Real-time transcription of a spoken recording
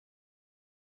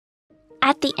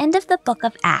At the end of the book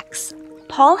of Acts,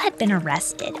 Paul had been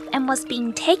arrested and was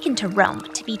being taken to Rome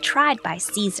to be tried by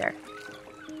Caesar.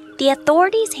 The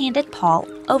authorities handed Paul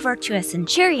over to a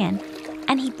centurion,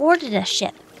 and he boarded a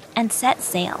ship and set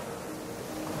sail.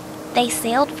 They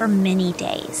sailed for many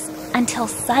days until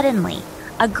suddenly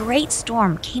a great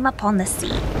storm came upon the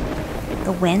sea.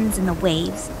 The winds and the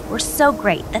waves were so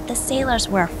great that the sailors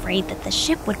were afraid that the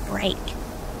ship would break.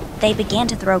 They began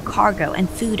to throw cargo and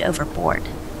food overboard.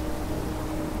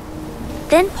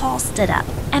 Then Paul stood up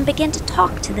and began to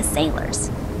talk to the sailors.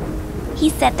 He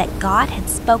said that God had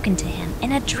spoken to him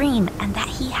in a dream and that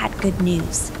he had good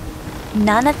news.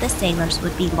 None of the sailors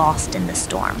would be lost in the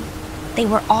storm. They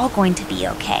were all going to be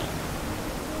okay.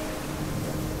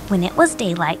 When it was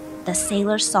daylight, the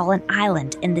sailors saw an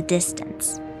island in the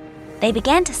distance. They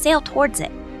began to sail towards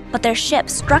it, but their ship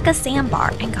struck a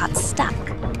sandbar and got stuck.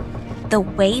 The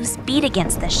waves beat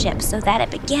against the ship so that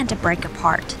it began to break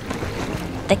apart.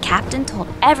 The captain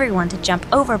told everyone to jump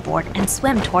overboard and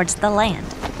swim towards the land.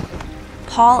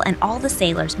 Paul and all the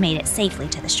sailors made it safely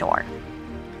to the shore.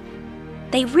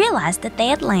 They realized that they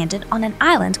had landed on an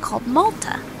island called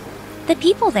Malta. The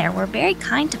people there were very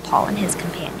kind to Paul and his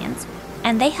companions,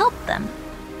 and they helped them.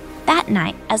 That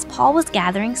night, as Paul was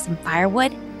gathering some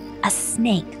firewood, a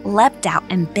snake leapt out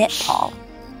and bit Paul.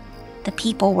 The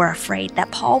people were afraid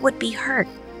that Paul would be hurt,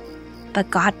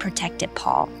 but God protected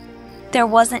Paul. There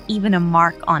wasn't even a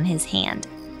mark on his hand.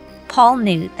 Paul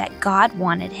knew that God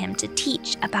wanted him to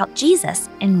teach about Jesus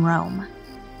in Rome.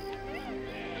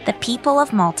 The people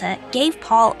of Malta gave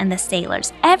Paul and the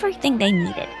sailors everything they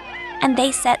needed, and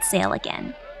they set sail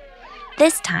again.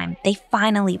 This time, they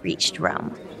finally reached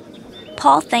Rome.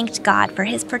 Paul thanked God for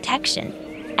his protection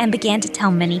and began to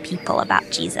tell many people about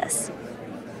Jesus.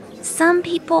 Some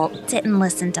people didn't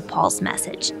listen to Paul's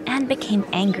message and became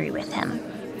angry with him.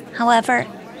 However,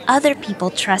 other people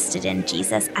trusted in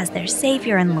Jesus as their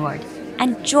Savior and Lord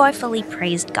and joyfully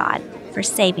praised God for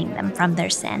saving them from their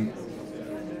sin.